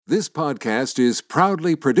This podcast is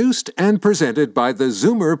proudly produced and presented by the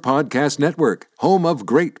Zoomer Podcast Network, home of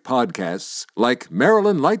great podcasts like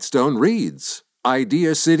Marilyn Lightstone Reads,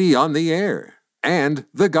 Idea City on the Air, and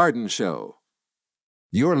The Garden Show.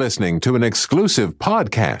 You're listening to an exclusive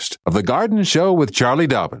podcast of The Garden Show with Charlie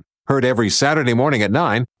Dobbin, heard every Saturday morning at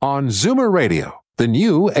 9 on Zoomer Radio, the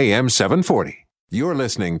new AM 740. You're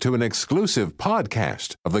listening to an exclusive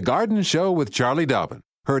podcast of The Garden Show with Charlie Dobbin,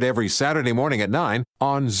 heard every Saturday morning at 9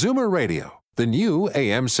 on Zoomer Radio, the new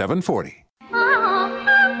AM 740.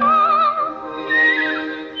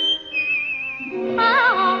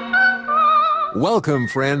 Welcome,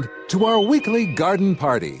 friend, to our weekly garden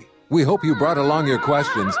party. We hope you brought along your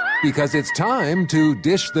questions because it's time to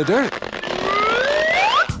dish the dirt.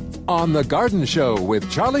 On The Garden Show with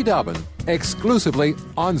Charlie Dobbin, exclusively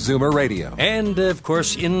on Zoomer Radio. And, of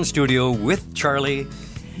course, in studio with Charlie,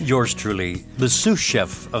 yours truly, the sous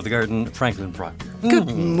chef of the garden, Frank Proctor.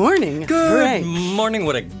 Good morning, Good Frank. morning.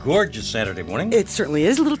 What a gorgeous Saturday morning. It certainly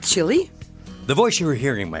is a little chilly. The voice you were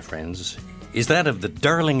hearing, my friends, is that of the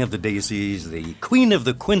darling of the daisies, the queen of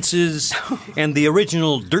the quinces, and the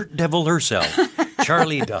original dirt devil herself,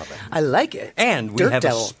 Charlie Dobbin. I like it. And we Dirt have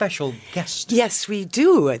devil. a special guest. Yes, we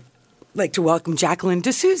do. I'd like to welcome Jacqueline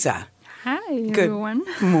D'Souza. Hi, Good everyone.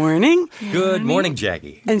 morning. Good morning,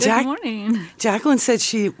 Jackie. And Good morning. Jacqueline said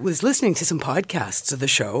she was listening to some podcasts of the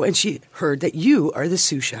show, and she heard that you are the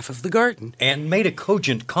sous chef of the garden. And made a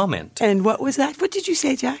cogent comment. And what was that? What did you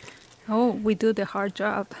say, Jack? Oh, we do the hard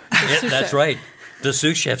job. Yeah, that's right. The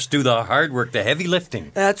sous chefs do the hard work, the heavy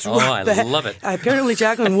lifting. That's right. right. Oh, I love it. Apparently,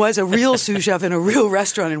 Jacqueline was a real sous chef in a real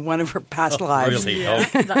restaurant in one of her past lives. Really? Yeah,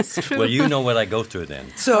 Oh. that's true. Well, you know what I go through then.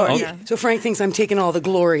 So, Oh, yeah. so Frank thinks I'm taking all the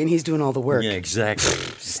glory and he's doing all the work. Yeah, exactly.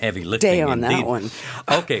 Heavy lifting. Stay on indeed. that one.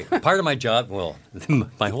 Okay, part of my job, well,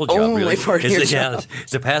 my whole job Only really, part of your job.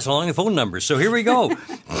 is to pass along the phone numbers. So here we go.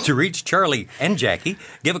 To reach Charlie and Jackie,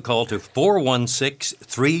 give a call to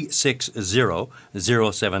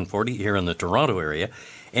 416-360-0740 here in the Toronto area.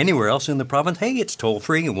 Anywhere else in the province, hey, it's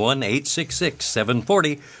toll-free,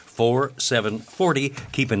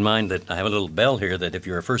 1-866-740-4740. Keep in mind that I have a little bell here that if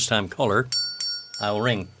you're a first-time caller, I'll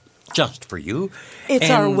ring just for you. It's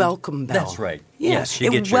And our welcome bell. That's right. Yeah. Yes, you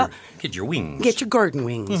get your wings. Get your garden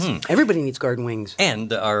wings. Mm-hmm. Everybody needs garden wings.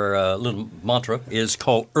 And our little mantra is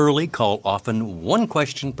call early, call often, one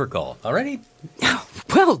question per call. All righty?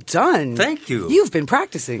 Well done. Thank you. You've been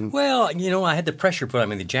practicing. Well, I had the pressure put on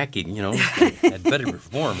me. The Jackie, I'd better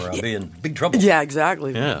perform or I'll be in big trouble. Yeah,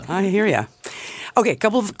 exactly. Yeah. I hear ya. Okay, a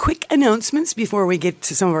couple of quick announcements before we get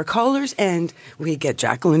to some of our callers, and we get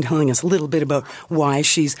Jacqueline telling us a little bit about why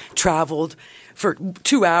she's traveled for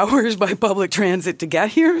 2 hours by public transit to get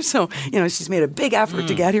here. So, she's made a big effort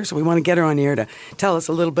to get here, so we want to get her on air to tell us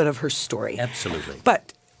a little bit of her story. Absolutely.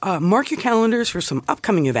 But mark your calendars for some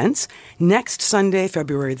upcoming events. Next Sunday,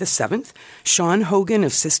 February the 7th, Sean Hogan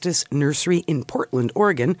of Sistis Nursery in Portland,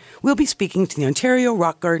 Oregon, will be speaking to the Ontario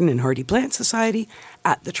Rock Garden and Hardy Plant Society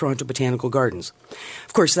at the Toronto Botanical Gardens.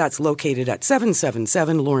 Of course, that's located at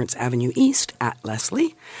 777 Lawrence Avenue East at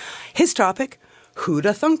Leslie. His topic,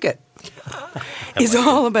 Who'da Thunk It, is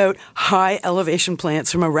all about high elevation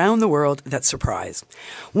plants from around the world that surprise.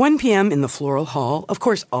 1 p.m. in the Floral Hall. Of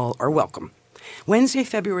course, all are welcome. Wednesday,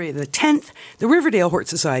 February the 10th, the Riverdale Hort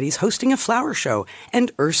Society is hosting a flower show, and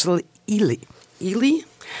Ursula Ely,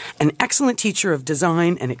 an excellent teacher of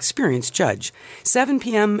design and experienced judge. 7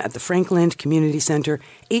 p.m. at the Frankland Community Centre,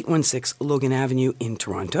 816 Logan Avenue in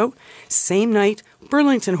Toronto. Same night,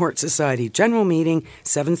 Burlington Hort Society General Meeting,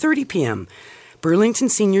 7:30 p.m. Burlington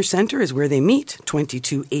Senior Centre is where they meet,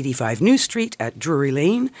 2285 New Street at Drury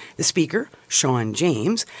Lane. The speaker, Sean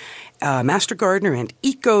James, master gardener and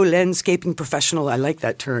eco-landscaping professional. I like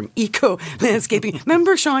that term, eco-landscaping.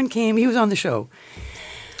 Remember Sean came? He was on the show.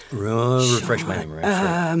 Refresh my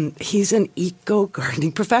memory. He's an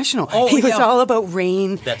eco-gardening professional. Oh, he was yeah. all about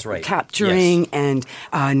rain That's right. capturing Yes.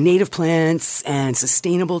 and native plants and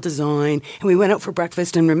sustainable design. And we went out for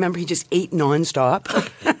breakfast, and remember, he just ate nonstop.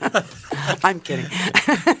 I'm kidding.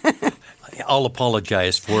 I'll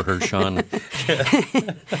apologize for her, Sean.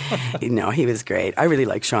 No, he was great. I really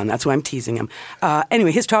like Sean. That's why I'm teasing him.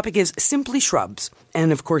 Anyway, his topic is simply shrubs.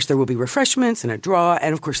 And, of course, there will be refreshments and a draw.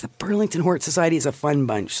 And, of course, the Burlington Hort Society is a fun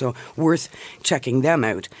bunch, so worth checking them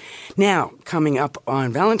out. Now, coming up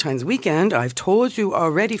on Valentine's weekend, I've told you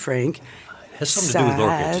already, Frank, Has something to do with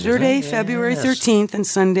orchids, doesn't Saturday, it? February Yes. 13th and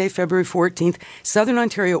Sunday, February 14th, Southern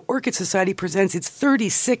Ontario Orchid Society presents its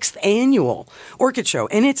 36th annual orchid show,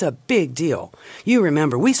 and it's a big deal. You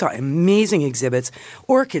remember, we saw amazing exhibits,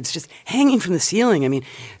 orchids just hanging from the ceiling. I mean,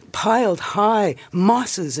 piled high,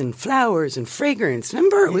 mosses and flowers and fragrance.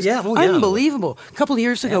 Remember, it was unbelievable. A couple of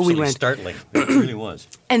years ago we went. Startling. It really was.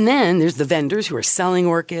 And then there's the vendors who are selling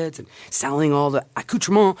orchids and selling all the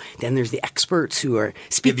accoutrements. Then there's the experts who are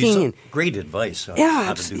speaking. Give you some great advice on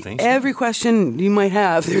how to do things. Every question you might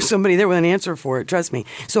have, there's somebody there with an answer for it, trust me.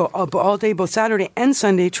 So all day, both Saturday and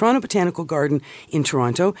Sunday, Toronto Botanical Garden in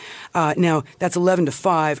Toronto. Now, that's 11 to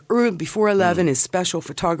 5. Before 11 is special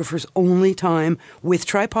photographers only time with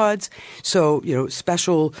tripods. So,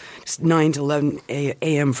 special 9 to 11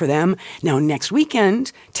 a.m. for them. Now, next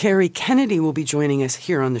weekend, Terry Kennedy will be joining us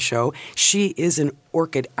here on the show. She is an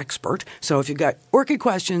orchid expert. So if you've got orchid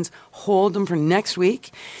questions, hold them for next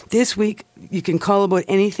week. This week, you can call about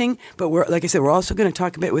anything, but like I said, we're also going to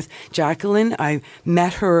talk a bit with Jacqueline. I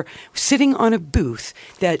met her sitting on a booth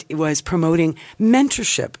that was promoting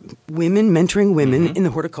mentorship, women mentoring women in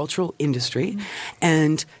the horticultural industry.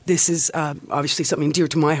 And this is obviously something dear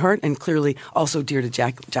to my heart and clearly also dear to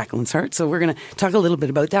Jacqueline's heart. So we're going to talk a little bit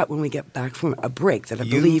about that when we get back from a break that I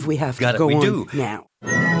believe we have to go on now.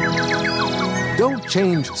 Don't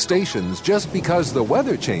change stations just because the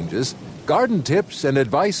weather changes. Garden tips and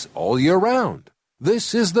advice all year round.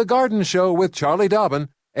 This is The Garden Show with Charlie Dobbin,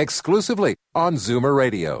 exclusively on Zoomer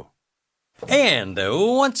Radio. And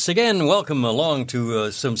once again, welcome along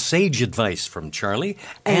to some sage advice from Charlie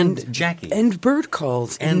and Jackie. And bird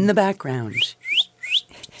calls in the background.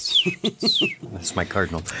 That's my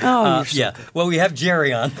cardinal. Oh, yeah. Well, we have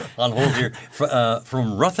Jerry on hold here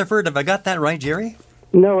from Rutherford. Have I got that right, Jerry?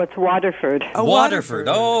 No, it's Waterford. Oh, Waterford.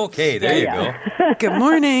 Okay, there you go. Good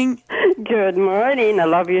morning. Good morning. I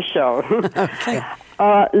love your show. Okay.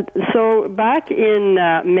 So back in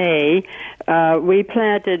May, we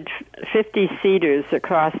planted 50 cedars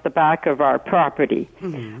across the back of our property.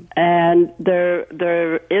 Mm-hmm. And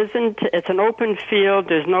there isn't, it's an open field,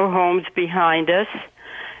 there's no homes behind us.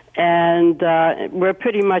 And we're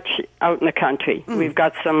pretty much out in the country. Mm. We've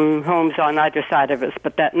got some homes on either side of us,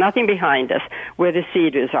 but nothing behind us where the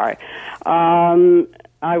cedars are.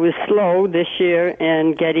 I was slow this year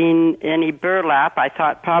in getting any burlap. I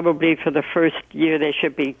thought probably for the first year they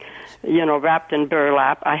should be, wrapped in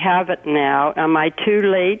burlap. I have it now. Am I too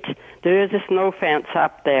late? There is a snow fence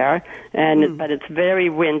up there, but it's very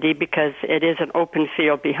windy because it is an open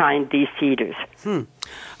field behind these cedars.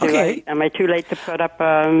 Okay. Am I too late to put up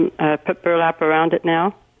put burlap around it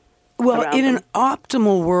now? Well, in an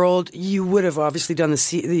optimal world, you would have obviously done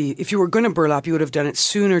the if you were going to burlap, you would have done it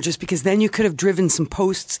sooner, just because then you could have driven some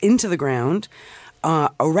posts into the ground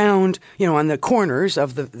around, on the corners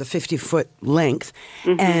of the 50-foot length,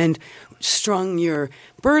 and strung your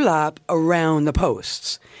burlap around the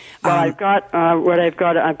posts. Well, I've got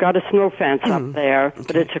a snow fence up there,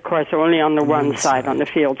 but it's of course only on the one side, on the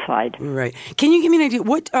field side. Right. Can you give me an idea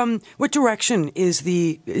what direction is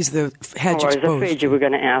the hedge exposed? I was afraid you were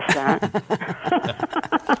going to ask that.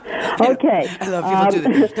 Okay. I love people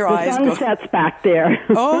do that. Their eyes go. The sun sets back there.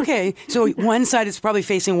 Oh, okay. So one side is probably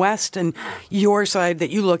facing west, and your side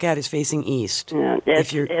that you look at is facing east. Yeah,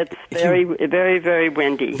 it's very, very, very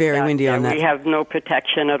windy. Very windy on that. We have no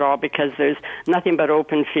protection at all because there's nothing but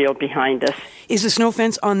open field behind us. Is the snow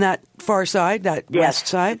fence on that far side, that west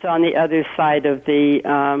side? It's on the other side of the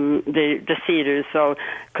cedars, so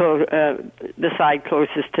the side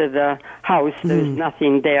closest to the house. There's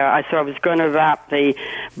nothing there. So I was going to wrap the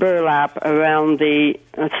burlap around the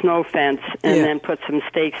snow fence and then put some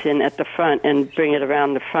stakes in at the front and bring it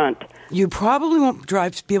around the front. You probably won't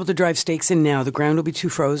be able to drive stakes in now. The ground will be too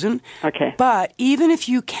frozen. Okay. But even if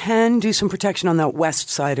you can do some protection on that west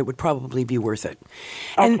side, it would probably be worth it.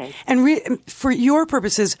 Okay. And for your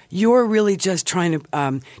purposes, you're really just trying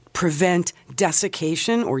to prevent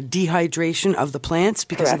desiccation or dehydration of the plants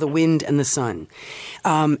because of the wind and the sun.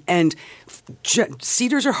 And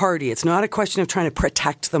cedars are hardy. It's not a question of trying to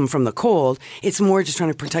protect them from the cold. It's more just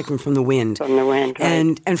trying to protect them from the wind. From the wind,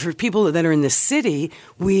 right. And for people that are in the city,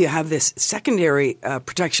 we have this secondary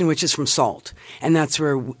protection, which is from salt. And that's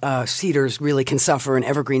where cedars really can suffer and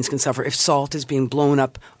evergreens can suffer if salt is being blown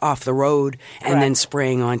up off the road and then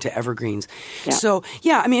spraying onto evergreens. Yeah. So,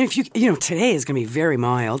 I mean, if today is going to be very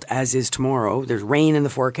mild, as is tomorrow. There's rain in the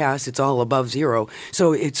forecast. It's all above zero.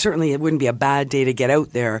 So it wouldn't be a bad day to get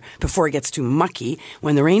out there before it gets too mucky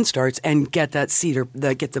when the rain starts and get that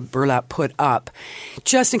get the burlap put up.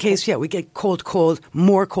 Just in case, we get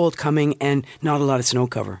more cold coming and not a lot of snow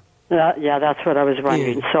cover. That's what I was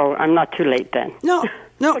wondering. Yeah. So I'm not too late then. No,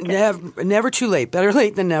 okay. never too late. Better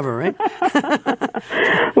late than never, right?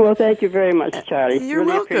 Well, thank you very much, Charlie. You're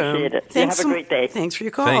really welcome. Appreciate it. Thanks have a great day. Thanks for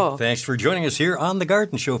your call. Thanks for joining us here on The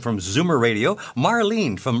Garden Show from Zoomer Radio.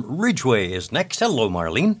 Marlene from Ridgeway is next. Hello,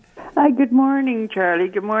 Marlene. Hi, good morning, Charlie.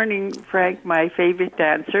 Good morning, Frank, my favorite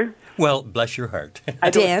dancer. Well, bless your heart. I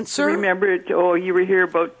don't Dancer? remember it. Oh, you were here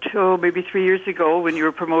about maybe 3 years ago when you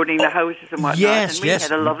were promoting the houses and whatnot. Yes, and we yes.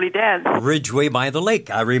 had a lovely dance. Ridgeway by the lake.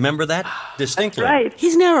 I remember that distinctly. Right.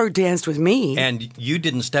 He's never danced with me. And you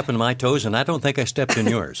didn't step in my toes, and I don't think I stepped in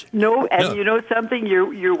yours. No, and No. you know something?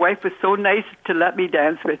 Your wife was so nice to let me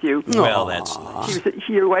dance with you. Well, that's nice.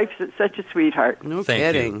 Your wife's such a sweetheart. No Thank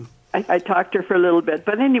kidding. you. I talked to her for a little bit.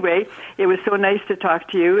 But anyway, it was so nice to talk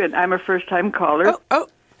to you, and I'm a first-time caller. Oh,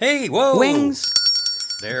 Hey, whoa. wings.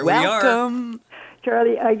 There we are. Welcome.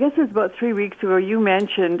 Charlie, I guess it was about 3 weeks ago you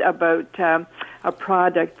mentioned about a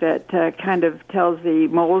product that kind of tells the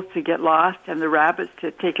moles to get lost and the rabbits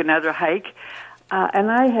to take another hike. And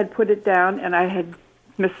I had put it down and I had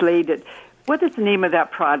mislaid it. What is the name of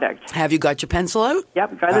that product? Have you got your pencil out?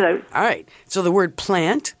 Yep, got it out. All right. So the word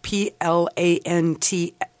plant,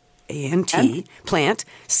 P-L-A-N-T, plant,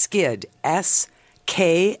 skid,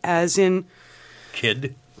 S-K as in,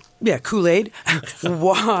 Kid. yeah, Kool-Aid,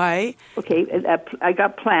 Y, Okay, I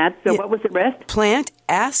got plant. So what was the rest? plant,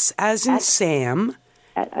 S as in Sam.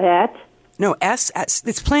 At? No,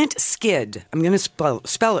 it's plant skid. I'm going to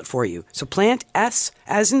spell it for you. So plant, S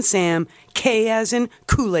as in Sam, K as in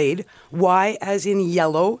Kool-Aid, Y as in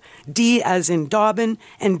yellow, D as in Dobbin,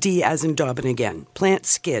 and D as in Dobbin again. Plant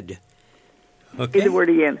skid. Okay. Say the word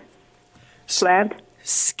again. Plant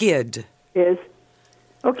Skid. is...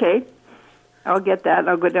 Okay, I'll get that.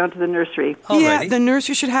 I'll go down to the nursery. Yeah, Alrighty. the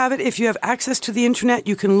nursery should have it. If you have access to the internet,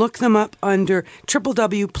 you can look them up under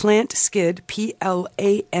www.plantskid,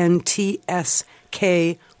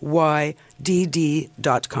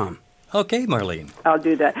 PLANTSKYDD.com. Okay, Marlene. I'll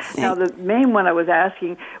do that. Now, the main one I was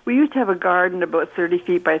asking, we used to have a garden about 30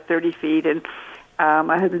 feet by 30 feet, and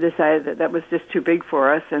my husband decided that was just too big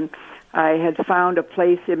for us, and I had found a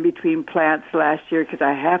place in between plants last year because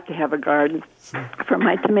I have to have a garden for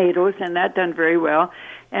my tomatoes, and that done very well.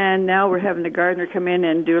 And now we're having a gardener come in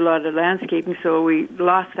and do a lot of landscaping, so we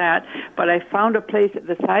lost that. But I found a place at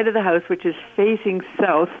the side of the house, which is facing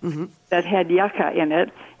south, that had yucca in it.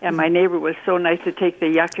 And my neighbor was so nice to take the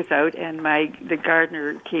yuccas out, and the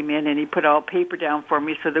gardener came in and he put all paper down for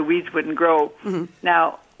me so the weeds wouldn't grow.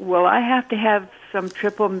 Now, will I have to have some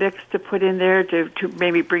triple mix to put in there to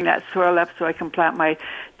maybe bring that soil up so I can plant my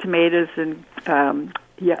tomatoes and I'm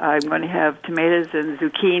going to have tomatoes and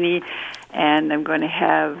zucchini, and I'm going to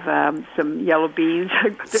have some yellow beans.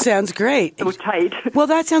 Sounds great. So tight. Well,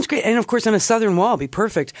 that sounds great. And of course, on a southern wall, be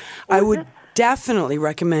perfect. I would definitely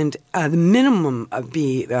recommend the minimum of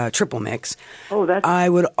be triple mix. Oh, that's... I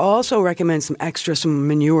would also recommend some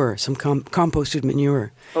manure, some composted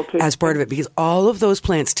manure as part of it, because all of those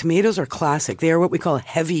plants, tomatoes are classic. They are what we call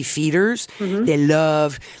heavy feeders. They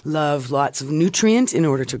love lots of nutrients in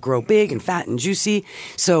order to grow big and fat and juicy.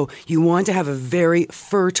 So you want to have a very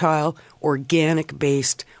fertile,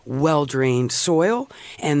 organic-based, well-drained soil,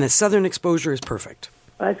 and the southern exposure is perfect.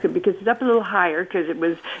 Well, that's good because it's up a little higher because it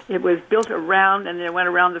was built around and then it went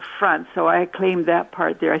around the front. So I claimed that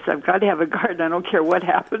part there. I said, I've got to have a garden. I don't care what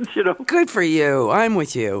happens, Good for you. I'm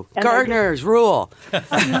with you. And Gardeners rule.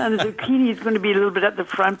 And the zucchini is going to be a little bit at the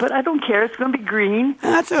front, but I don't care. It's going to be green.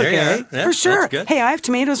 That's okay. Yeah, for sure. that's good. Hey, I have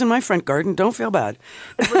tomatoes in my front garden. Don't feel bad.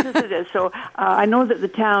 So I know that the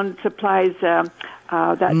town supplies that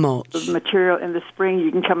Mulch. material in the spring.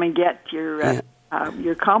 You can come and get your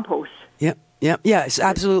compost. Yep. Yes,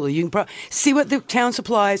 absolutely. You can see what the town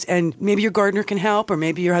supplies, and maybe your gardener can help, or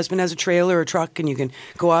maybe your husband has a trailer or a truck, and you can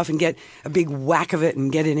go off and get a big whack of it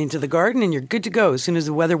and get it into the garden, and you're good to go as soon as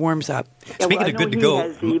the weather warms up. Speaking of good to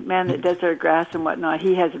go, The man that does our grass and whatnot,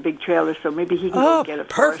 he has a big trailer, so maybe he can go get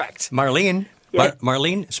it for us. Perfect. Marlene. Yes.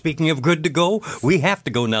 Marlene, speaking of good to go, we have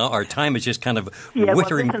to go now. Our time is just kind of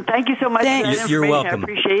withering. Well, listen, thank you so much for that information. You're welcome. I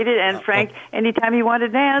appreciate it. And Frank, anytime you want to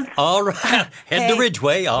dance. All right. Head to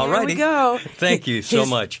Ridgeway. All There righty. we go. Thank you so His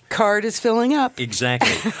much. Card is filling up.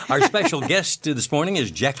 Exactly. Our special guest this morning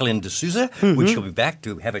is Jacqueline D'Souza. We shall be back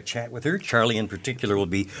to have a chat with her. Charlie, in particular, will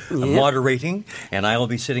be moderating, and I will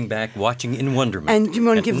be sitting back watching in wonderment. And you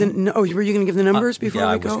want to give the... Oh, were you going to give the numbers before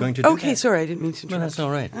yeah, we go? I was going to do Okay, that. sorry, I didn't mean to No, interrupt. that's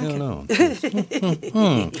all right. Okay. No.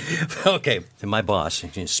 Okay, my boss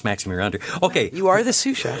she smacks me around here. Okay. You are the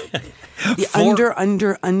sous chef. The The under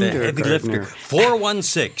heavy gardener. lifter.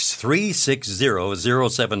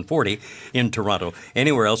 416-360-0740 in Toronto.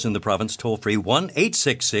 Anywhere else in the province, toll free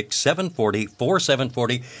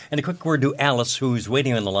 1-866-740-4740. And a quick word to Alice, who's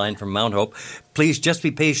waiting on the line from Mount Hope. Please just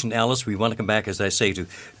be patient, Alice. We want to come back, as I say, to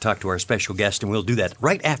talk to our special guest, and we'll do that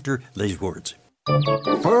right after these words.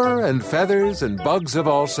 Fur and feathers and bugs of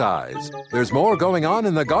all size. There's more going on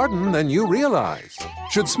in the garden than you realize.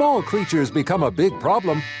 Should small creatures become a big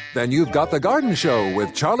problem, then you've got The Garden Show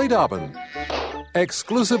with Charlie Dobbin.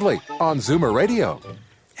 Exclusively on Zoomer Radio.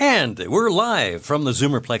 And we're live from the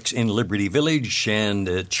Zoomerplex in Liberty Village.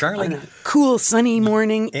 And Charlie, On a cool, sunny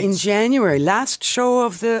morning in January, last show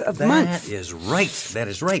of the month. That is right. That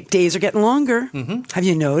is right. Days are getting longer. Mm-hmm. Have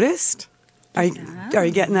you noticed? Are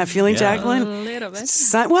you getting that feeling, Jacqueline? A little bit.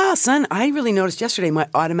 Sun, I really noticed yesterday my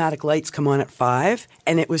automatic lights come on at 5,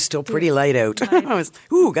 and it was still pretty light out. I was,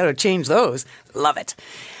 got to change those. Love it.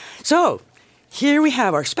 So, here we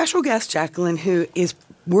have our special guest, Jacqueline, who is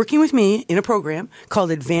working with me in a program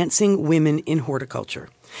called Advancing Women in Horticulture.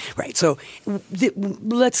 Right, so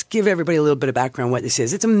let's give everybody a little bit of background what this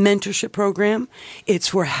is. It's a mentorship program. It's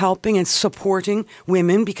for helping and supporting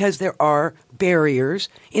women because there are barriers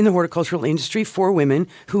in the horticultural industry for women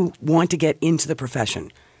who want to get into the profession.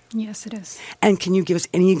 Yes, it is. And can you give us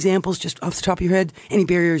any examples just off the top of your head, any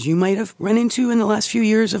barriers you might have run into in the last few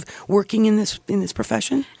years of working in this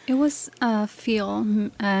profession? It was a field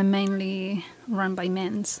mainly run by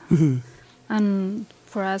men. Mm-hmm. And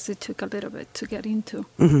for us, it took a little bit to get into,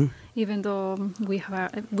 even though we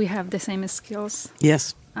have the same skills.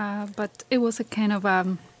 Yes. But it was a kind of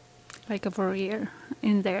like a barrier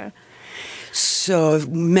in there. So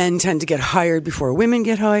men tend to get hired before women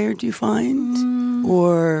get hired, do you find?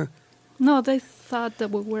 Or? No, they thought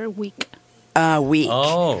that we were weak. Weak.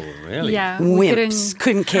 Oh, really? Yeah. Wimps.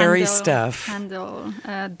 Couldn't carry stuff. Handle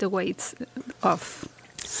the weights of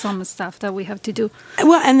some stuff that we have to do.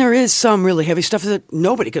 Well, and there is some really heavy stuff that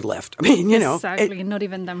nobody could lift. I mean, Exactly, not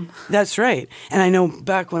even them. That's right. And I know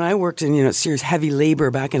back when I worked in, serious heavy labor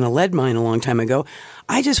back in a lead mine a long time ago,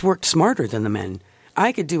 I just worked smarter than the men.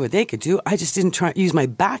 I could do what they could do. I just didn't use my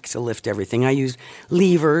back to lift everything. I used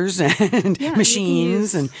levers and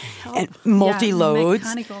machines and multi-loads.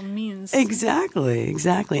 Mechanical means. Exactly.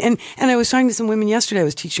 And I was talking to some women yesterday. I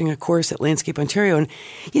was teaching a course at Landscape Ontario, and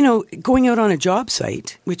going out on a job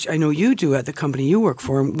site, which I know you do at the company you work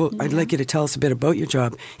for. And I'd like you to tell us a bit about your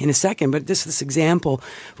job in a second. But this example,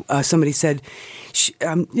 somebody said, she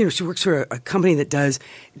works for a company that does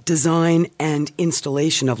design and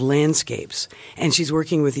installation of landscapes, and she's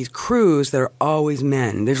working with these crews that are always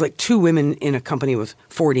men. There's like 2 women in a company with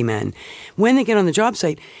 40 men. When they get on the job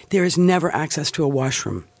site, there is never access to a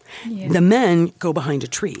washroom. Yeah. The men go behind a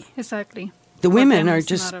tree. Exactly. The women are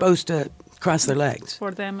just supposed to cross their legs.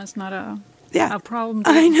 For them, it's not a problem.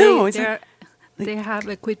 I know. They have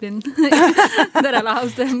equipment that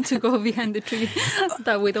allows them to go behind the tree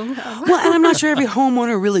that we don't have. Well, and I'm not sure every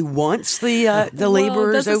homeowner really wants the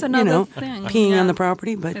laborers out, peeing on the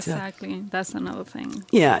property. But exactly, that's another thing.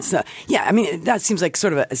 Yeah, I mean, that seems like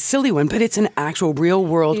sort of a silly one, but it's an actual real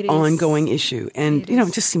world ongoing issue, and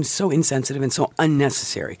it just seems so insensitive and so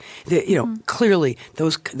unnecessary. Clearly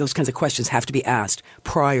those kinds of questions have to be asked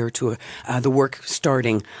prior to the work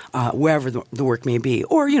starting, wherever the work may be,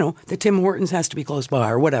 or the Tim Hortons has to be close by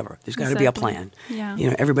or whatever. There's got to be a plan. Yeah.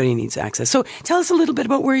 Everybody needs access. So tell us a little bit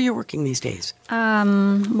about where you're working these days.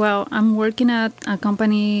 Well, I'm working at a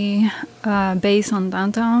company based on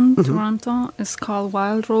downtown Toronto. It's called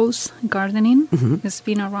Wild Rose Gardening. Mm-hmm. It's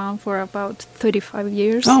been around for about 35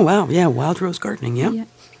 years. Oh, wow. Yeah, Wild Rose Gardening, yeah.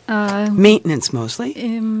 Maintenance mostly?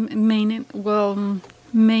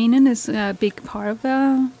 Maintenance is a big part of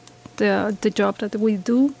the job that we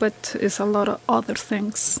do, but it's a lot of other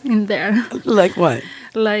things in there. Like what?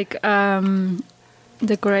 Like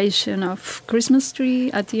decoration of Christmas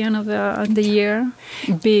tree at the end of the year.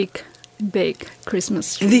 Big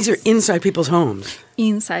Christmas trees. These are inside people's homes?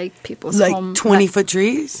 Inside people's homes. Like 20-foot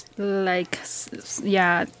trees?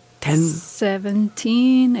 10,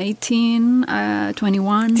 17, 18,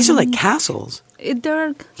 21. These are like castles.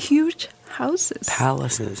 They're huge houses.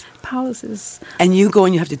 Palaces. And you go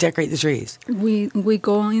and you have to decorate the trees? We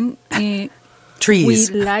go in. Trees.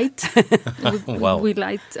 We light. Wow. We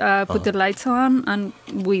light. Put the lights on, and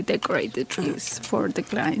we decorate the trees for the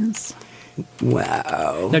clients.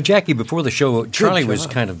 Wow. Now, Jackie, before the show, Charlie was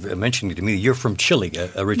kind of mentioning to me, you're from Chile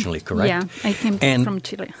originally, correct? Yeah, I came from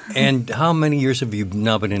Chile. And how many years have you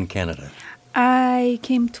now been in Canada? I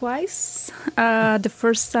came twice. The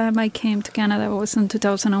first time I came to Canada was in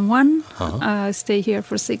 2001. I stayed here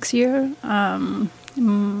for 6 years.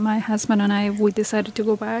 My husband and I, we decided to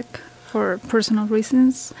go back for personal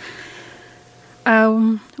reasons.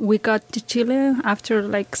 We got to Chile after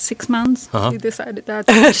like 6 months. We decided that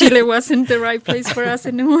Chile wasn't the right place for us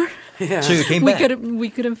anymore. Yeah. So you came back. We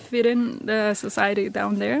couldn't fit in the society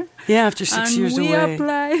down there. Yeah, after 6 years away. And we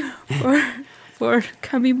applied for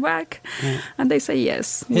coming back. And they say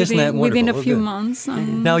yes. Isn't that wonderful? Within a few Good. months.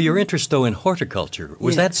 Now, your interest, though, in horticulture,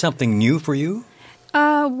 was that something new for you?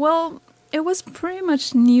 Well, it was pretty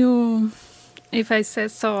much new, if I say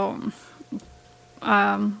so.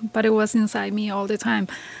 But it was inside me all the time.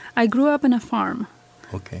 I grew up in a farm.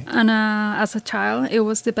 Okay. And as a child, it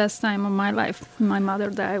was the best time of my life. My mother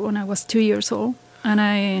died when I was 2 years old. And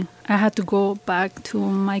I had to go back to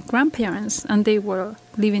my grandparents, and they were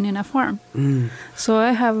living in a farm. So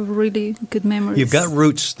I have really good memories. You've got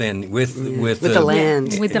roots then with the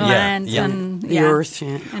land. With the land and the earth.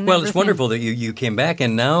 Yeah. and Well, it's everything. wonderful that you came back,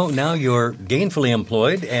 and now you're gainfully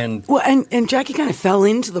employed. And Well, and Jackie kind of fell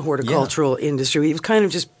into the horticultural industry. It was kind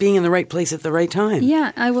of just being in the right place at the right time.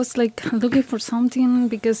 Yeah, I was like looking for something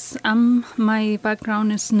because my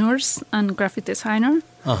background is nurse and graphic designer.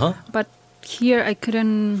 But here I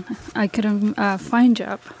couldn't find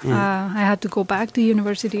job. I had to go back to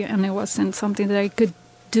university, and it wasn't something that I could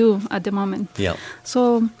do at the moment. yeah,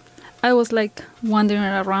 So I was like wandering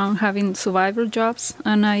around having survivor jobs,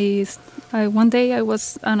 and I one day I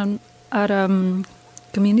was at a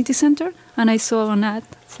community center, and I saw an ad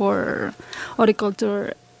for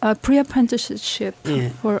horticulture, a pre-apprenticeship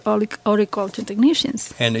for horticulture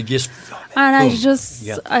technicians. and it just And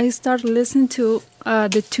boom. I started listening to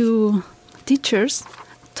the two teachers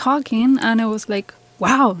talking, and I was like,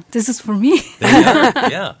 wow, this is for me.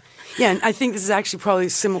 yeah. Yeah, and I think this is actually probably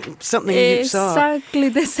something you saw. Exactly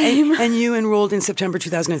the same. And you enrolled in September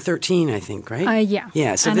 2013, I think, right? Yeah.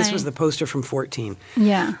 Yeah, so And this was the poster from 14.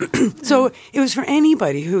 Yeah. So it was for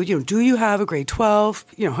anybody who, do you have a grade 12,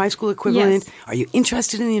 high school equivalent? Yes. Are you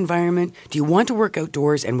interested in the environment? Do you want to work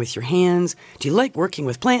outdoors and with your hands? Do you like working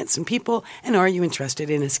with plants and people? And are you interested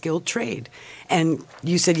in a skilled trade? And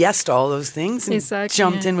you said yes to all those things and Exactly.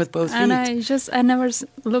 jumped in with both feet. And I never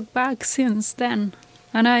looked back since then.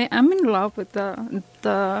 And I'm in love with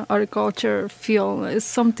the horticulture field. It's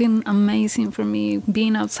something amazing for me,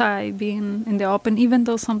 being outside, being in the open, even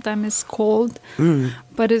though sometimes it's cold.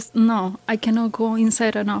 But I cannot go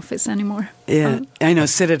inside an office anymore. Yeah, I know,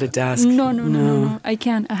 sit at a desk. No. I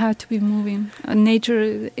can't. I have to be moving.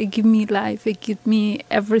 Nature, it gives me life. It gives me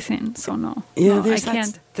everything. So Yeah, I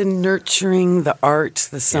can't. The nurturing, the art,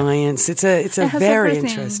 the science. It's a It has very everything.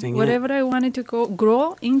 interesting. Whatever I wanted to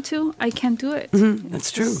grow into, I can do it.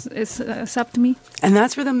 That's true. It's up to me. And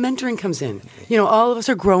that's where the mentoring comes in. All of us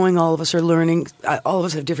are growing, all of us are learning, all of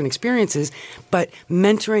us have different experiences, but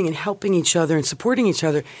mentoring and helping each other and supporting each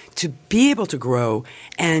other to be able to grow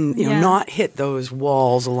and not hit those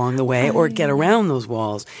walls along the way or get around those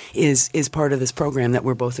walls is part of this program that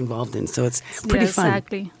we're both involved in. So it's pretty fun.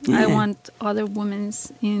 Exactly. Yeah. I want other women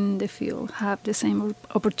in the field have the same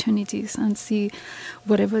opportunities and see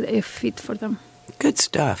whatever it fit for them. Good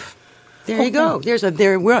stuff. There you go.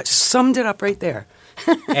 We summed it up right there.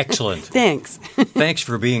 Excellent. Thanks. Thanks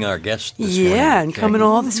for being our guest this morning. Yeah, and coming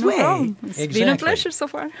all this way. problem. It's been a Exactly. pleasure so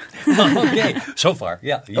far. Okay, so far,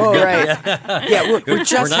 yeah. You've All got- right. Yeah, we're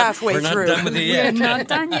just halfway we're not through. done with it We're yet. not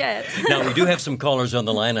done yet. Now, we do have some callers on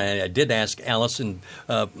the line. I did ask Alice in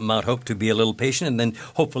Mount Hope to be a little patient, and then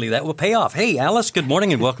hopefully that will pay off. Hey, Alice, good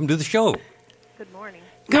morning and welcome to the show. Good morning.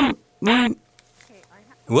 Come on.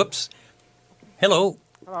 Whoops. Hello.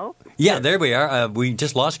 Hello? Yeah, there we are. We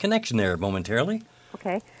just lost connection there momentarily.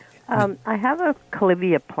 Okay. I have a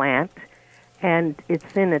Calivia plant, and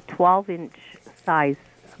it's in a 12-inch size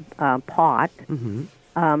pot.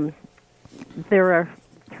 Mm-hmm. There are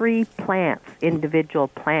 3 plants, individual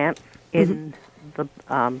plants, in the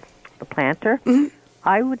planter. Mm-hmm.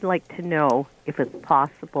 I would like to know if it's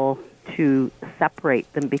possible to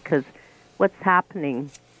separate them, because what's happening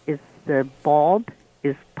is the bulb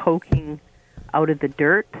is poking out of the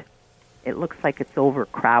dirt. It looks like it's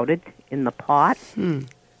overcrowded in the pot.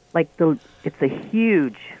 It's a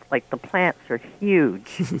huge, the plants are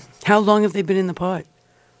huge. How long have they been in the pot?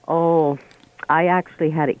 Oh, I actually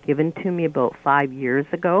had it given to me about 5 years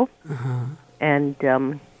ago. And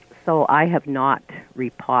so I have not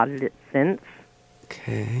repotted it since.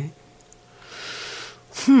 Okay.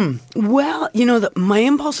 Well, my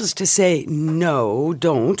impulse is to say no,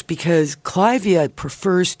 don't, because Clivia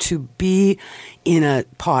prefers to be in a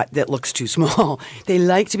pot that looks too small. They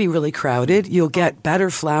like to be really crowded. You'll get better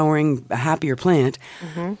flowering, a happier plant.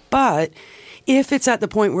 But if it's at the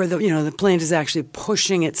point where the plant is actually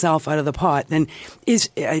pushing itself out of the pot, then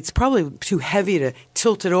it's probably too heavy to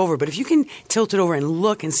tilt it over. But if you can tilt it over and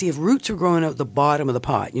look and see if roots are growing out the bottom of the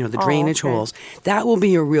pot, the drainage holes, that will be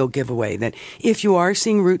your real giveaway. That if you are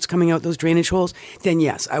seeing roots coming out those drainage holes, then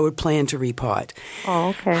yes, I would plan to repot. Oh,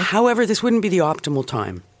 okay. However, this wouldn't be the optimal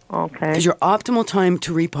time. Okay. Because your optimal time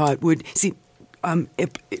to repot would,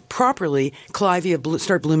 properly, Clivia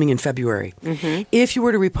start blooming in February. Mm-hmm. If you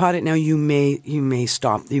were to repot it now, you may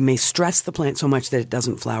stop. You may stress the plant so much that it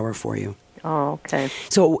doesn't flower for you. Oh, okay.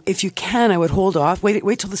 So if you can, I would hold off. Wait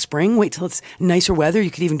till the spring. Wait till it's nicer weather. You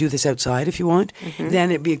could even do this outside if you want. Mm-hmm. Then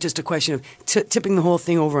it'd be just a question of tipping the whole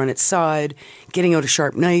thing over on its side, getting out a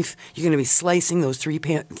sharp knife. You're going to be slicing those three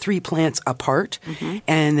plants apart, mm-hmm.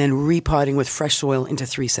 and then repotting with fresh soil into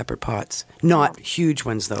 3 separate pots. Not huge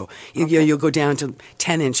ones, though. Okay. You'll go down to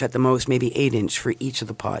 10-inch at the most, maybe 8-inch for each of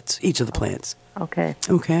the pots, each of the plants. Okay.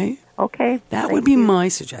 Okay? Okay. That would be my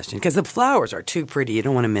suggestion, because the flowers are too pretty. You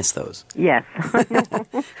don't want to miss those. Yes.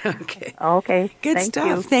 Okay. Okay. Good Thank stuff.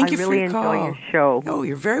 You. Thank you for your call. I really enjoy your show. Oh,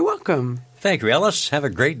 you're very welcome. Thank you, Alice. Have a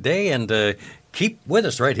great day, and keep with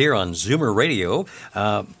us right here on Zoomer Radio.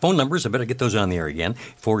 Phone numbers, I better get those on the air again.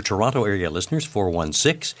 For Toronto area listeners,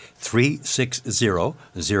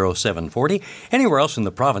 416-360-0740. Anywhere else in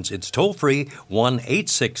the province, it's toll-free,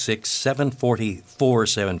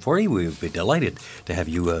 1-866-740-4740. We would be delighted to have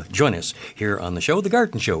you join us here on the show, The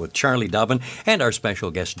Garden Show, with Charlie Dobbin and our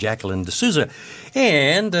special guest, Jacqueline D'Souza.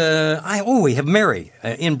 And we have Mary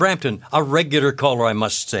in Brampton, a regular caller, I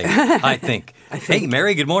must say, I think. Hey,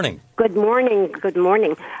 Mary, good morning. Good morning. Good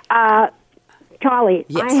morning. Charlie,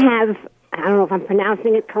 yes. I don't know if I'm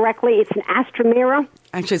pronouncing it correctly. It's an Astromera.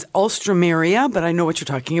 Actually, it's Alstroemeria, but I know what you're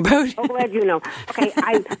talking about. Oh, glad you know. Okay,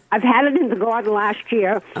 I've had it in the garden last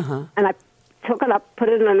year, and I took it up, put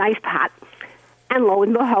it in a nice pot, and lo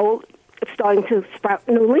and behold, it's starting to sprout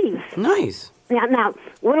new leaves. Nice. Now,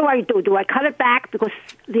 what do I do? Do I cut it back? Because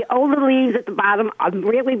the older leaves at the bottom are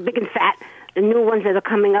really big and fat. The new ones that are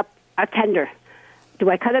coming up are tender. Do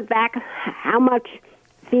I cut it back? How much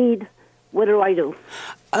feed? What do I do?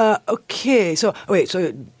 Okay, so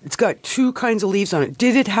it's got 2 kinds of leaves on it.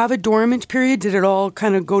 Did it have a dormant period? Did it all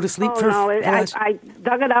kind of go to sleep for? No, I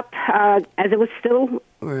dug it up as it was still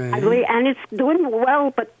ugly, and it's doing well,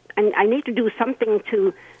 but I need to do something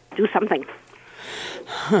to do something.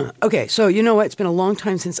 Huh. Okay, so you know what? It's been a long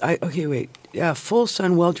time since full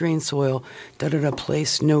sun, well-drained soil,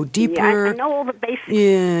 place no deeper. Yeah, I know all the basics.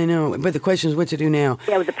 Yeah, I know. But the question is what to do now.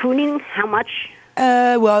 Yeah, with the pruning, how much?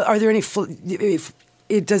 Well, are there any... does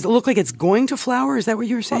it look like it's going to flower? Is that what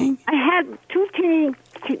you were saying? Well, I had 2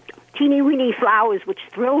 teeny-weeny flowers, which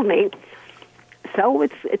thrilled me. So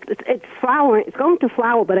it's flowering. It's going to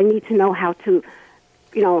flower, but I need to know how to,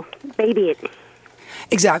 baby it.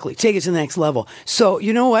 Exactly. Take it to the next level. So,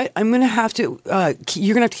 you know what? I'm going to have to,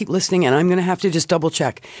 you're going to have to keep listening, and I'm going to have to just double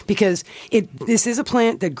check, because this is a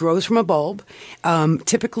plant that grows from a bulb.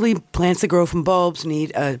 Typically, plants that grow from bulbs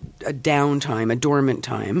need a downtime, a dormant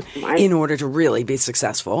time, in order to really be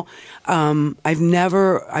successful. I've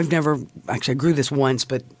never, actually, I grew this once,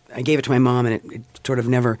 but I gave it to my mom, and it sort of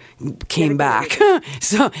never came back.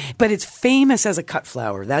 But it's famous as a cut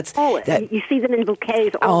flower. You see them in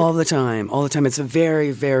bouquets all the time. All the time. It's a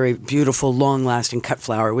very, very beautiful, long-lasting cut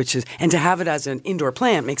flower. And to have it as an indoor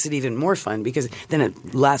plant makes it even more fun, because then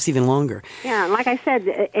it lasts even longer. Yeah, like I said,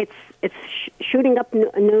 it's shooting up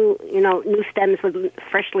new stems with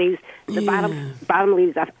fresh leaves. The bottom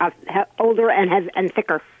leaves are older and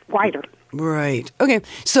thicker, wider. Right. Okay.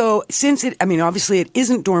 So since obviously it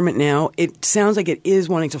isn't dormant now, it sounds like it is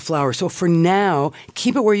wanting to flower. So for now,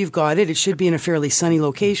 keep it where you've got it. It should be in a fairly sunny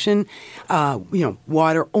location.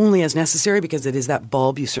 Water only as necessary, because it is that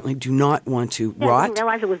bulb. You certainly do not want to rot. I didn't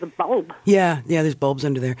realize it was a bulb. Yeah, there's bulbs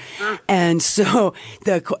under there. And so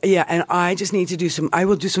and I just need to I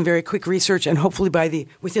will do some very quick research, and hopefully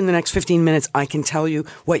within the next 15 minutes I can tell you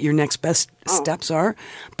what your next best steps are.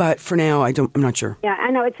 But for now, I'm not sure. Yeah, I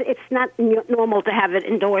know it's not normal to have it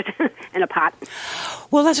indoors in a pot.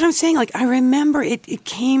 Well, that's what I'm saying. Like, I remember it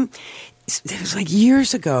came, it was like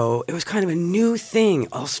years ago. It was kind of a new thing,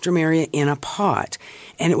 Alstroemeria in a pot.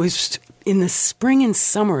 And it was in the spring and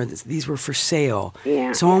summer, these were for sale.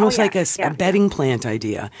 Yeah. So almost like a bedding plant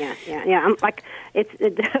idea. Yeah. I'm like,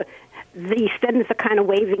 the stems are kind of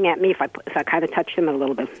waving at me if I kind of touch them a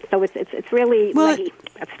little bit. So it's really leggy.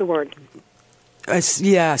 That's the word.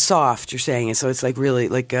 Soft, you're saying. So it's like really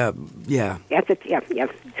like, Yes, yeah.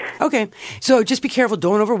 Okay, so just be careful.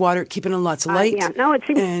 Don't overwater it. Keep it in lots of light. No, it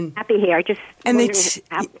seems happy here. I just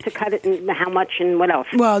how to cut it and how much and what else.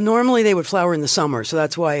 Well, normally they would flower in the summer, so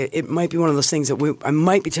that's why it might be one of those things that I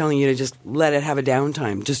might be telling you to just let it have a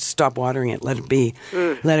downtime. Just stop watering it. Let it be.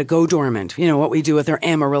 Let it go dormant. You know what we do with our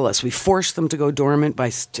amaryllis. We force them to go dormant by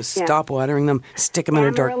just stop watering them, stick them in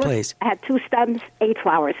a dark place. I had 2 stems, 8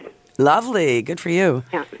 flowers. Lovely. Good for you.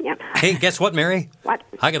 Yeah, yeah. Hey, guess what, Mary? What?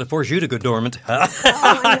 I got to force you to go dormant. I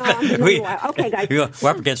know. I'm gonna go out. Okay, guys. We're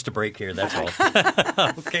up against a break here, that's all.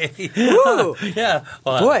 Okay. Ooh. Yeah.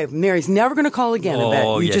 Boy, Mary's never going to call again, I bet.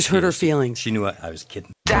 You yes, just she hurt her is. feelings. She knew I was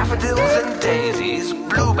kidding. Daffodils and daisies,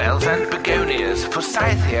 bluebells and begonias,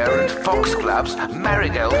 forsythia and foxgloves,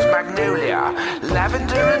 marigolds, magnolia,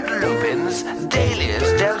 lavender and lupins,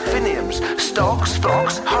 dahlias, delphiniums, stalks,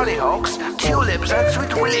 phlox, hollyhocks, tulips and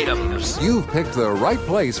sweet williams. You've picked the right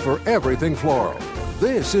place for everything floral.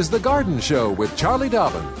 This is The Garden Show with Charlie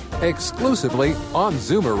Dobbin, exclusively on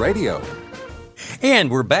Zoomer Radio. And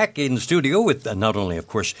we're back in the studio with not only, of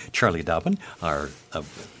course, Charlie Dobbin, our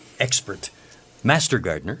expert master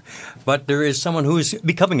gardener, but there is someone who is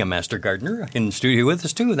becoming a master gardener in the studio with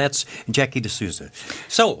us, too, and that's Jackie D'Souza.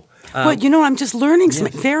 So... But, I'm just learning some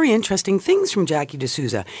very interesting things from Jackie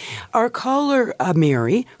D'Souza. Our caller,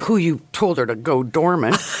 Mary, who you told her to go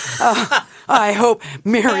dormant. I hope,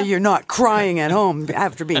 Mary, you're not crying at home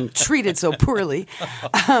after being treated so poorly.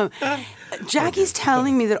 Jackie's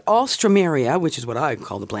telling me that Alstroemeria, which is what I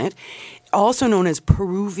call the plant, also known as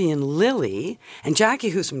Peruvian lily, and Jackie,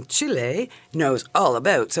 who's from Chile, knows all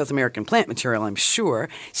about South American plant material, I'm sure.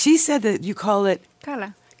 She said that you call it...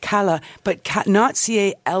 Calla, but not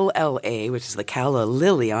C-A-L-L-A, which is the calla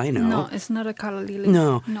lily, I know. No, it's not a calla lily.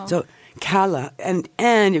 No. So calla, and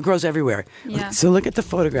it grows everywhere. Yeah. So look at the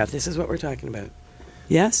photograph. This is what we're talking about.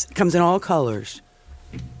 Yes? It comes in all colors.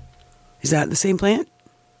 Is that the same plant?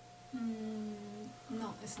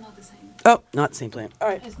 No, it's not the same. Oh, not the same plant. All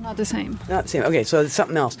right. It's not the same. Not the same. Okay, so it's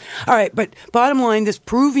something else. All right, but bottom line, this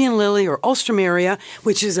Peruvian lily or Alstroemeria,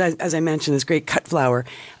 which is, as I mentioned, this great cut flower,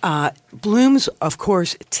 blooms, of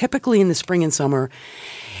course, typically in the spring and summer.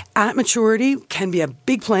 At maturity, can be a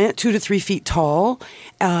big plant, 2 to 3 feet tall.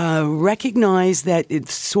 Recognize that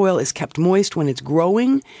its soil is kept moist when it's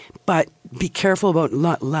growing, but be careful about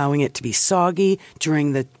not allowing it to be soggy.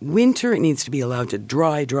 During the winter, it needs to be allowed to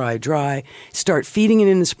dry. Start feeding it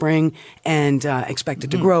in the spring and expect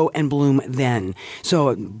it to grow and bloom then.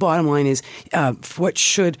 So bottom line is, what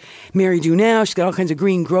should Mary do now? She's got all kinds of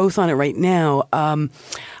green growth on it right now.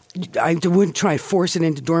 I wouldn't try to force it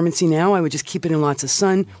into dormancy now. I would just keep it in lots of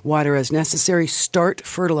sun, water as necessary, start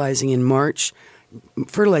fertilizing in March,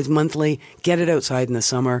 fertilize monthly, get it outside in the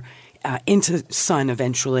summer, into sun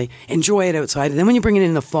eventually, enjoy it outside. And then when you bring it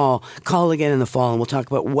in the fall, call again in the fall and we'll talk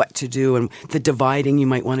about what to do and the dividing you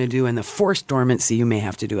might want to do and the forced dormancy you may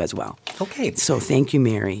have to do as well. Okay. So thank you,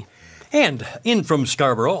 Mary. And in from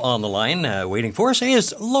Scarborough on the line, waiting for us,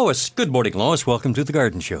 is Lois. Good morning, Lois. Welcome to the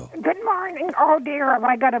Garden Show. Good morning. Oh, dear, have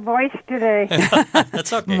I got a voice today?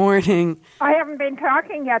 That's okay. Morning. I haven't been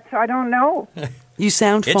talking yet, so I don't know. You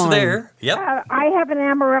sound fine. It's there. Yep. I have an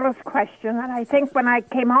amaryllis question, and I think when I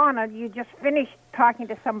came on, you just finished talking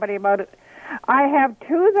to somebody about it. I have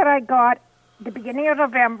 2 that I got at the beginning of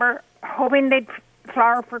November, hoping they'd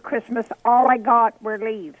flower for Christmas. All I got were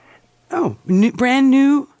leaves. Oh, brand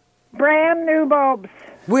new? Brand new bulbs.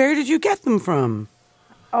 Where did you get them from?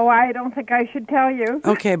 Oh, I don't think I should tell you.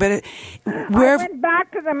 Okay, but I went back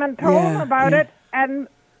to them and told them about it, and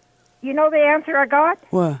you know the answer I got?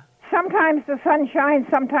 What? Sometimes the sun shines,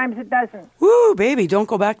 sometimes it doesn't. Woo, baby, don't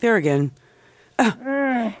go back there again.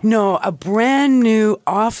 No, a brand new,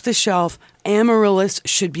 off-the-shelf amaryllis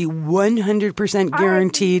should be 100%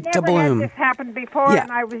 guaranteed to bloom. I've never had this happen before, and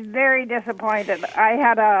I was very disappointed. I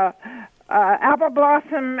had a apple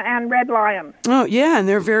blossom and red lion. Oh, yeah, and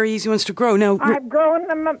they're very easy ones to grow. Now, I've grown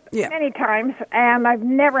them many times, and I've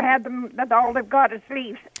never had them, that all they've got is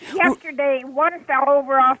leaves. Yesterday, one fell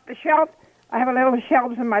over off the shelf. I have a little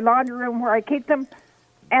shelves in my laundry room where I keep them,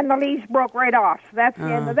 and the leaves broke right off. So that's the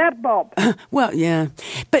end of that bulb. Well, yeah.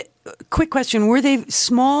 But quick question, were they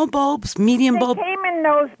small bulbs, medium bulb? They came in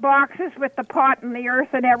those boxes with the pot and the earth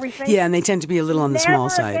and everything. Yeah, and they tend to be a little on the small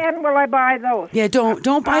side. Never again will I buy those. Yeah,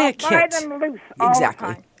 don't buy a kit. Buy them loose all the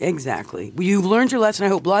time. Exactly. You've learned your lesson. I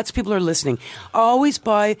hope lots of people are listening. Always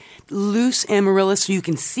buy loose amaryllis so you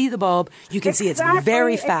can see the bulb. You can see it's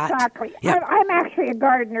very fat. Exactly. Yeah. I'm actually a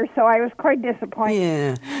gardener, so I was quite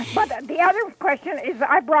disappointed. Yeah. But the other question is,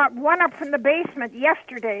 I brought one up from the basement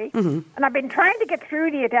yesterday, and I've been trying to get through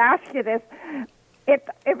to you to ask you this. It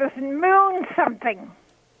was moon something.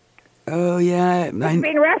 Oh, yeah. It's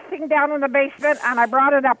been resting down in the basement, and I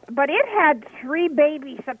brought it up. But it had 3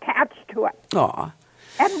 babies attached to it. Aw.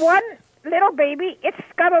 And one little baby, it's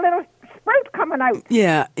got a little sprout coming out.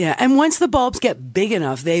 Yeah. And once the bulbs get big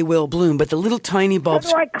enough, they will bloom. But the little tiny bulbs...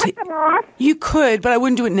 So do I cut them off? You could, but I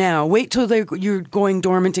wouldn't do it now. Wait till you're going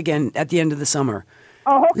dormant again at the end of the summer.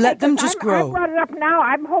 Oh, okay, Let them 'cause just I grow. brought it up now.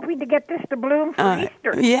 I'm hoping to get this to bloom for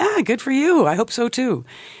Easter. Yeah, good for you. I hope so too.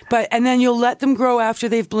 And then you'll let them grow after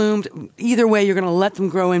they've bloomed. Either way, you're going to let them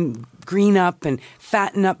grow and green up and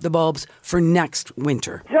fatten up the bulbs for next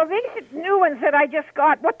winter. So these new ones that I just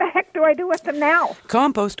got, what the heck do I do with them now?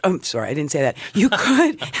 Compost. Oh, sorry, I didn't say that. You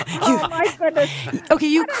could. Oh, my goodness. Okay,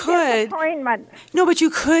 you What a could. disappointment. No, but you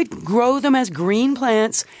could grow them as green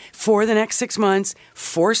plants for the next 6 months,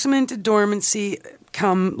 force them into dormancy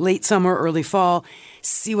come late summer, early fall,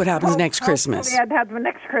 see what happens next Christmas. Hopefully I'd have them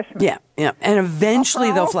next Christmas. Yeah. And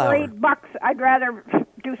eventually they'll flower. For $8, I'd rather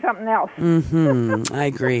do something else. I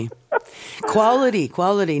agree. Quality.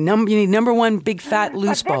 You need number one big fat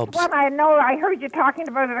loose bulbs. This one I know, I heard you talking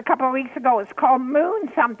about it a couple of weeks ago. It's called Moon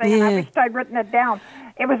something, and I wished I'd written it down.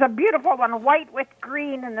 It was a beautiful one, white with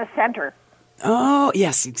green in the center. Oh,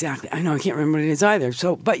 yes, exactly. I know, I can't remember what it is either.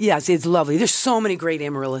 But yes, it's lovely. There's so many great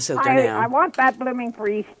amaryllis out there now. I want that blooming for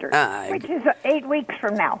Easter, which is 8 weeks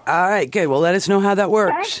from now. All right, good. Well, let us know how that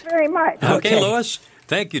works. Thanks very much. Okay, Lois.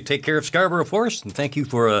 Thank you. Take care of Scarborough Forest, and thank you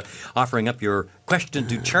for offering up your question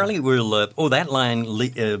to Charlie. We'll that line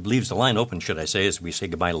leaves the line open, should I say, as we say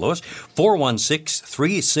goodbye to Lois.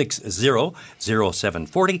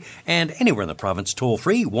 416-360-0740, and anywhere in the province, toll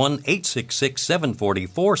free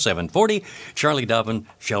 1-866-740-4740. Charlie Dobbin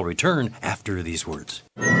shall return after these words.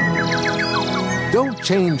 Don't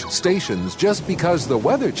change stations just because the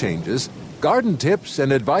weather changes. Garden tips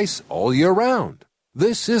and advice all year round.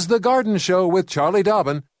 This is The Garden Show with Charlie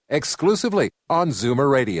Dobbin, exclusively on Zoomer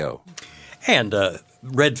Radio. And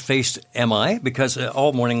red-faced am I, because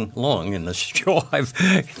all morning long in this show I've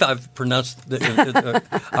pronounced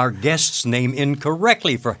our guest's name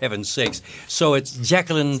incorrectly, for heaven's sakes. So it's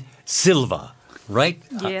Jacqueline Silva. Right?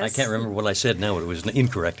 Yes. I can't remember what I said now. It was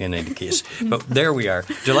incorrect in any case. But there we are.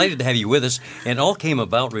 Delighted to have you with us. And all came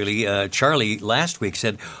about, really. Charlie last week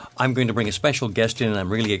said, I'm going to bring a special guest in, and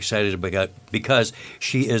I'm really excited because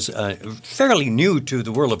she is fairly new to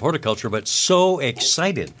the world of horticulture, but so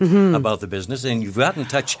excited about the business. And you've got in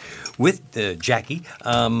touch with Jackie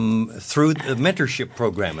through the mentorship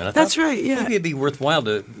program. And I That's thought right, yeah. maybe it'd be worthwhile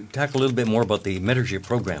to talk a little bit more about the mentorship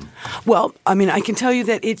program. Well, I mean, I can tell you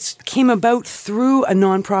that it came about through a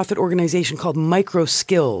nonprofit organization called Micro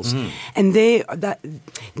Skills, and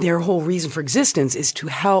their whole reason for existence is to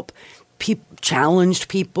help challenged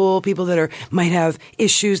people that might have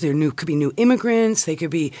issues. Could be new immigrants. They could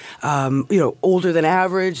be, older than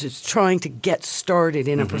average. It's trying to get started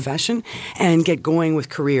in a profession and get going with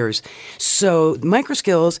careers. So Micro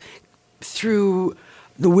Skills, through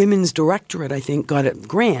the Women's Directorate, I think, got a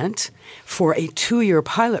grant for a 2-year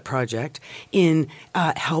pilot project in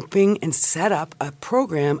helping and set up a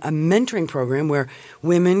program, a mentoring program where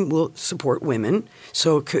women will support women.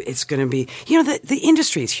 So it's going to be, the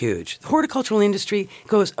industry is huge. The horticultural industry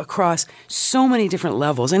goes across so many different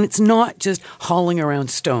levels, and it's not just hauling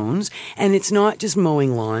around stones, and it's not just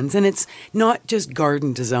mowing lawns, and it's not just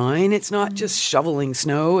garden design, it's not just shoveling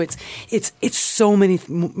snow. It's so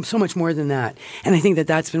much more than that. And I think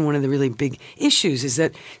that's been one of the really big issues, is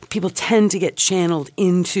that people tend to get channeled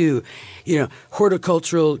into,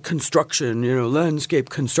 horticultural construction, landscape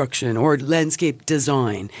construction or landscape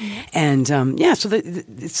design. And so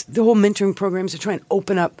it's the whole mentoring programs to try and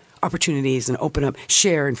open up opportunities and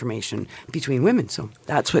share information between women. So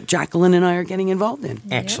that's what Jacqueline and I are getting involved in.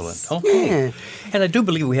 Excellent. Okay. Yeah. And I do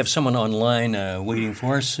believe we have someone online waiting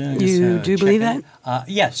for us. You do believe that?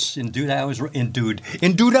 Yes. Indeed, I was right.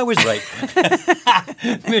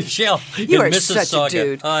 Michelle You in are Mississauga. such a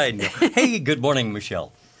dude. I know. Hey, good morning,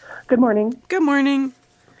 Michelle. Good morning. Good morning.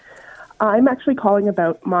 I'm actually calling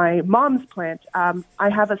about my mom's plant. I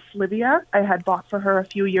have a Slivia I had bought for her a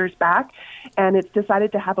few years back, and it's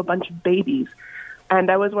decided to have a bunch of babies. And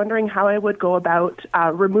I was wondering how I would go about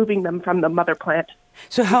removing them from the mother plant.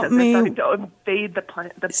 So help me. They're starting to invade the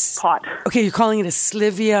pot. Okay, you're calling it a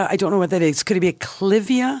Slivia. I don't know what that is. Could it be a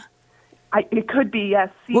Clivia? It could be, yes.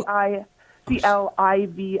 Clivia.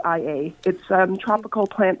 It's a tropical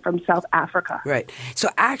plant from South Africa. Right. So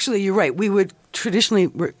actually, you're right. We would traditionally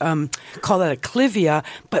call that a clivia,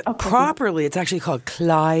 but properly it's actually called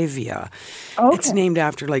clivia. Okay. It's named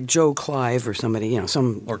after like Joe Clive or somebody, or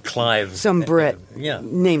Clive, some Brit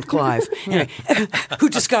named Clive, anyway, who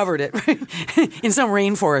discovered it in some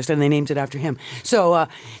rainforest, and they named it after him. So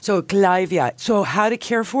clivia. So how to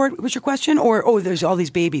care for it was your question, or there's all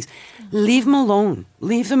these babies. Leave them alone.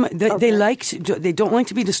 Leave them. They don't like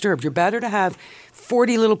to be disturbed. You're better to have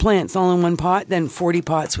 40 little plants all in one pot than 40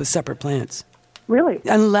 pots with separate plants. Really?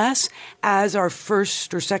 Unless, as our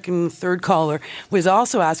first or second, third caller was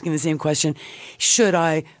also asking the same question, should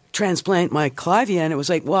I transplant my clivia? And it was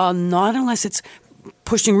like, well, not unless it's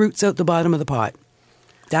pushing roots out the bottom of the pot.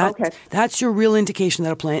 That's your real indication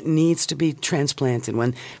that a plant needs to be transplanted.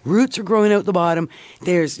 When roots are growing out the bottom,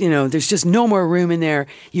 there's just no more room in there.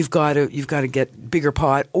 You've got to get bigger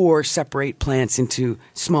pot or separate plants into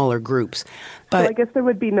smaller groups. But so I guess there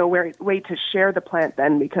would be no way to share the plant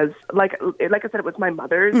then, because like I said, it was my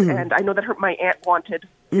mother's, and I know that my aunt wanted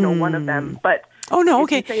one of them, but. Oh, no,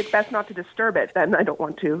 if you say it's best not to disturb it, then I don't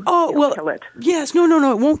want to kill it. Yes, no,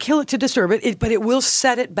 it won't kill it to disturb it, but it will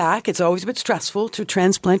set it back. It's always a bit stressful to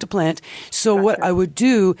transplant a plant. So what I would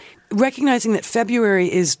do, recognizing that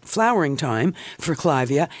February is flowering time for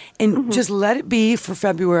Clivia, and just let it be for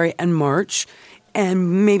February and March,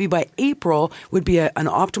 and maybe by April would be an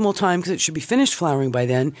optimal time, because it should be finished flowering by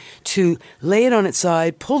then, to lay it on its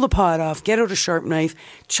side, pull the pot off, get out a sharp knife,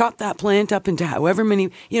 chop that plant up into however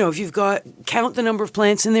many, if you've count the number of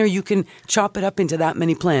plants in there, you can chop it up into that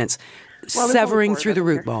many plants, severing through the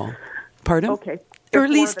root ball. Pardon? Okay. Or at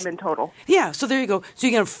least 4 of them in total. Yeah, so there you go. So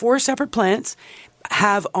you can have 4 separate plants,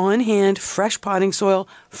 have on hand fresh potting soil,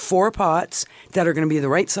 4 pots that are going to be the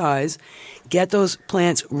right size. Get those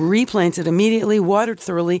plants replanted immediately, watered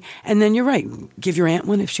thoroughly, and then you're right. Give your aunt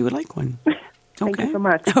one if she would like one. Thank you so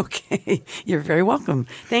much. Okay. You're very welcome.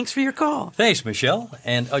 Thanks for your call. Thanks, Michelle.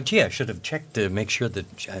 And, I should have checked to make sure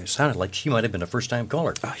that it sounded like she might have been a first-time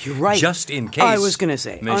caller. Oh, you're right. Just in case. I was going to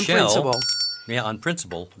say, Michelle, on principle. Yeah, on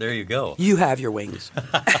principle. There you go. You have your wings.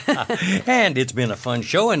 And it's been a fun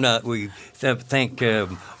show, and we thank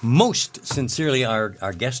most sincerely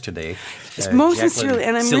our guest today. Most Jacqueline sincerely,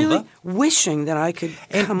 and I'm Silva. really wishing that I could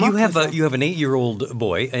come you up have with you have an 8-year-old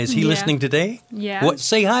boy. Is he listening today? Yeah.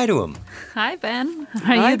 Say hi to him. Hi, Ben.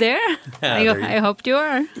 Are you there? I hope you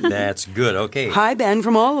are. That's good. Okay. Hi, Ben,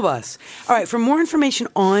 from all of us. All right, for more information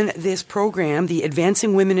on this program, the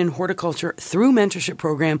Advancing Women in Horticulture Through Mentorship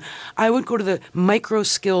Program, I would go to the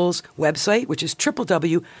MicroSkills website, which is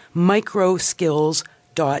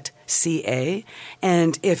www.microskills.ca.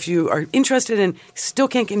 And if you are interested and still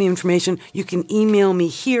can't get any information, you can email me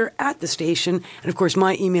here at the station. And of course,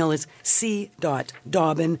 my email is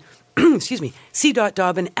c.dobbin,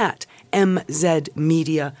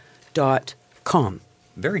 c.dobbin@mzmedia.com.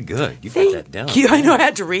 Very good. You got that down. I know I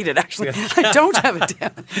had to read it, actually. I don't have it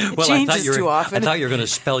down. It changes too often. I thought you were going to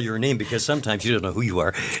spell your name, because sometimes you don't know who you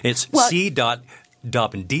are. It's C.Dobbin,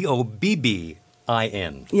 Dobbin.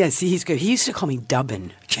 Yeah, see, he's good. He used to call me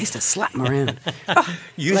Dubbin. I used to slap him around.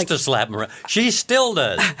 To slap him around. She still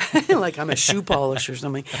does. Like I'm a shoe polish or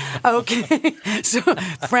something. Okay. So,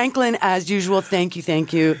 Franklin, as usual, thank you.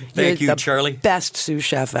 Thank you, Charlie. Best sous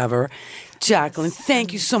chef ever. Jacqueline,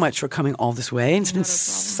 thank you so much for coming all this way. It's been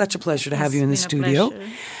such a pleasure to have you in the studio.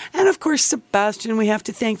 And of course, Sebastian, we have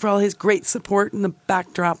to thank for all his great support in the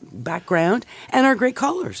background, and our great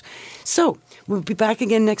callers. So, we'll be back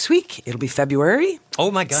again next week. It'll be February. Oh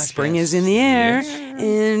my gosh. Spring is in the air,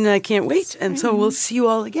 and I can't wait. And so we'll see you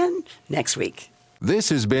all again next week. This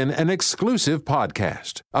has been an exclusive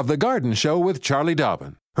podcast of The Garden Show with Charlie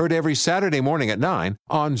Dobbin. Heard every Saturday morning at 9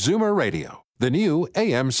 on Zoomer Radio, the new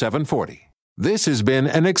AM 740. This has been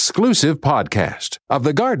an exclusive podcast of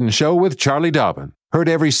The Garden Show with Charlie Dobbin. Heard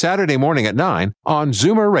every Saturday morning at 9 on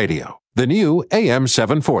Zoomer Radio, the new AM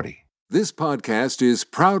 740. This podcast is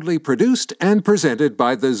proudly produced and presented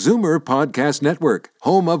by the Zoomer Podcast Network,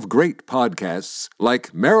 home of great podcasts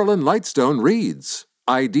like Marilyn Lightstone Reads,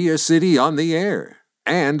 Idea City on the Air,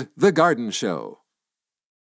 and The Garden Show.